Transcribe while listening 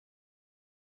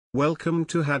Welcome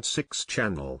to had6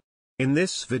 channel. In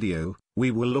this video,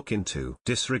 we will look into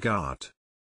disregard.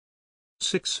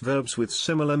 6 verbs with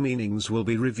similar meanings will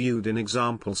be reviewed in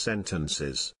example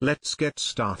sentences. Let's get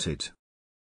started.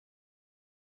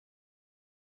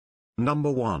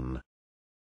 Number 1.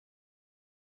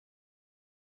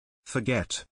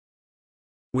 Forget.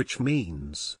 Which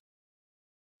means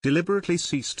deliberately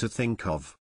cease to think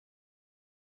of.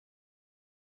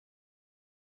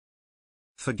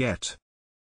 Forget.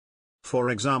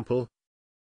 For example,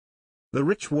 the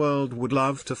rich world would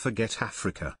love to forget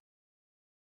Africa.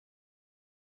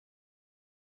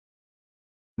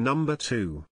 Number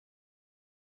 2.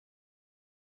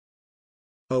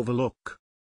 Overlook.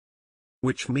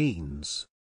 Which means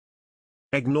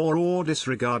ignore or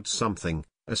disregard something,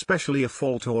 especially a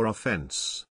fault or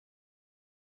offense.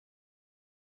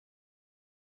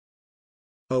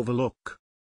 Overlook.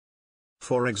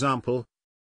 For example,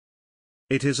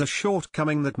 it is a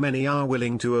shortcoming that many are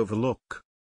willing to overlook.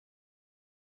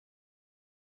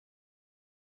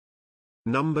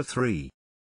 Number 3.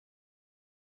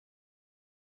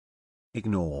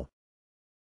 Ignore.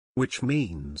 Which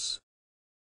means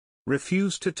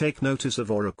refuse to take notice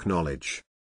of or acknowledge.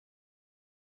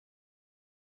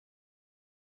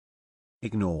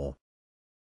 Ignore.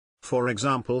 For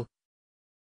example,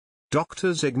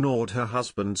 doctors ignored her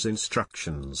husband's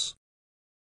instructions.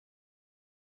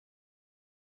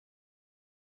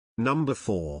 Number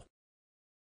 4.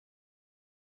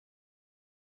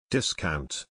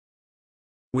 Discount.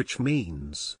 Which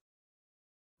means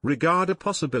regard a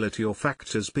possibility or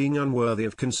fact as being unworthy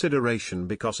of consideration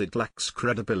because it lacks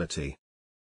credibility.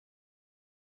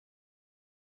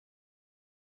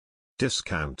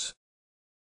 Discount.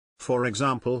 For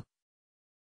example,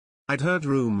 I'd heard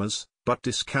rumors, but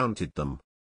discounted them.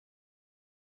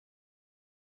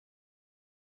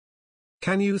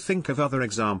 Can you think of other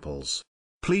examples?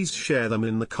 Please share them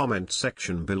in the comment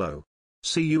section below.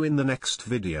 See you in the next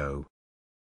video.